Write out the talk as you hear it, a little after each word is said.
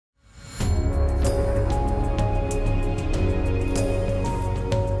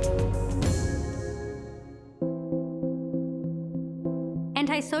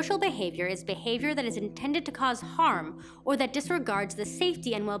Antisocial behavior is behavior that is intended to cause harm or that disregards the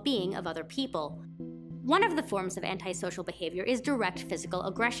safety and well-being of other people. One of the forms of antisocial behavior is direct physical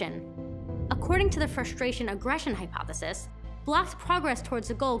aggression. According to the frustration-aggression hypothesis, blocked progress towards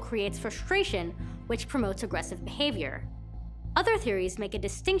a goal creates frustration, which promotes aggressive behavior. Other theories make a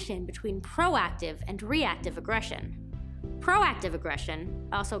distinction between proactive and reactive aggression. Proactive aggression,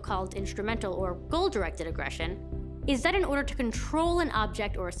 also called instrumental or goal-directed aggression, is done in order to control an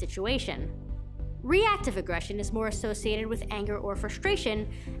object or a situation. Reactive aggression is more associated with anger or frustration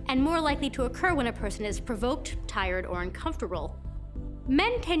and more likely to occur when a person is provoked, tired, or uncomfortable.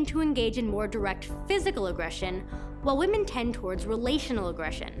 Men tend to engage in more direct physical aggression, while women tend towards relational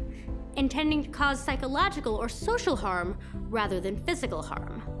aggression, intending to cause psychological or social harm rather than physical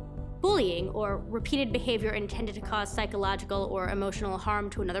harm. Bullying, or repeated behavior intended to cause psychological or emotional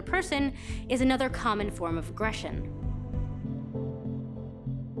harm to another person, is another common form of aggression.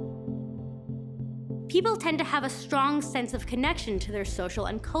 People tend to have a strong sense of connection to their social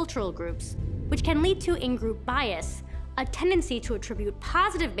and cultural groups, which can lead to in-group bias, a tendency to attribute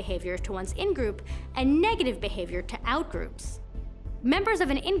positive behavior to one's in-group and negative behavior to out-groups. Members of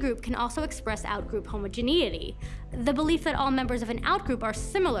an in-group can also express out-group homogeneity, the belief that all members of an out-group are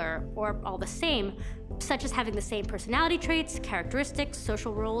similar or all the same, such as having the same personality traits, characteristics,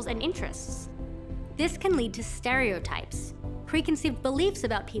 social roles, and interests. This can lead to stereotypes, preconceived beliefs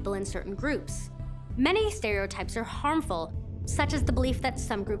about people in certain groups. Many stereotypes are harmful, such as the belief that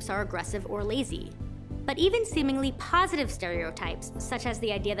some groups are aggressive or lazy. But even seemingly positive stereotypes, such as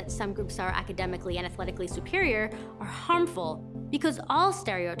the idea that some groups are academically and athletically superior, are harmful because all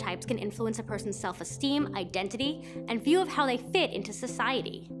stereotypes can influence a person's self-esteem, identity, and view of how they fit into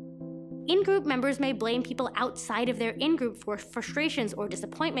society. In-group members may blame people outside of their in-group for frustrations or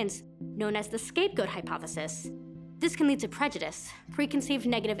disappointments, known as the scapegoat hypothesis. This can lead to prejudice, preconceived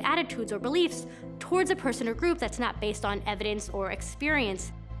negative attitudes or beliefs towards a person or group that's not based on evidence or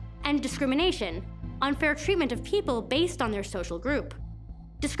experience, and discrimination, unfair treatment of people based on their social group.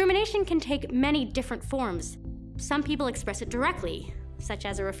 Discrimination can take many different forms. Some people express it directly, such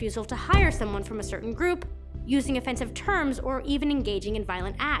as a refusal to hire someone from a certain group, using offensive terms, or even engaging in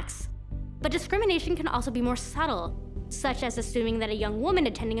violent acts. But discrimination can also be more subtle, such as assuming that a young woman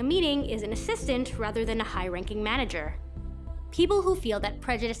attending a meeting is an assistant rather than a high-ranking manager. People who feel that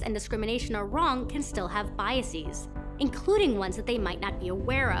prejudice and discrimination are wrong can still have biases, including ones that they might not be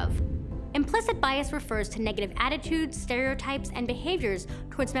aware of. Implicit bias refers to negative attitudes, stereotypes, and behaviors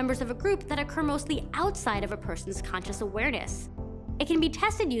towards members of a group that occur mostly outside of a person's conscious awareness. It can be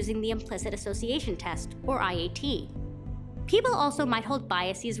tested using the implicit association test, or IAT. People also might hold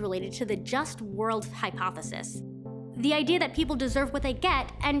biases related to the just world hypothesis, the idea that people deserve what they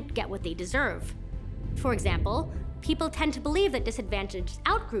get and get what they deserve. For example, people tend to believe that disadvantaged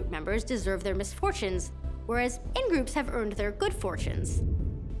out-group members deserve their misfortunes, whereas in-groups have earned their good fortunes.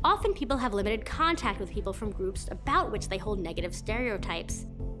 Often people have limited contact with people from groups about which they hold negative stereotypes.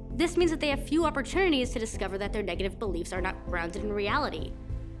 This means that they have few opportunities to discover that their negative beliefs are not grounded in reality.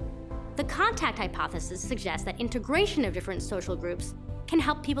 The contact hypothesis suggests that integration of different social groups can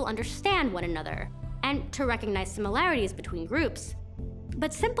help people understand one another and to recognize similarities between groups.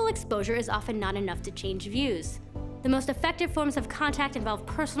 But simple exposure is often not enough to change views. The most effective forms of contact involve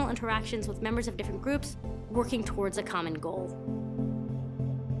personal interactions with members of different groups working towards a common goal.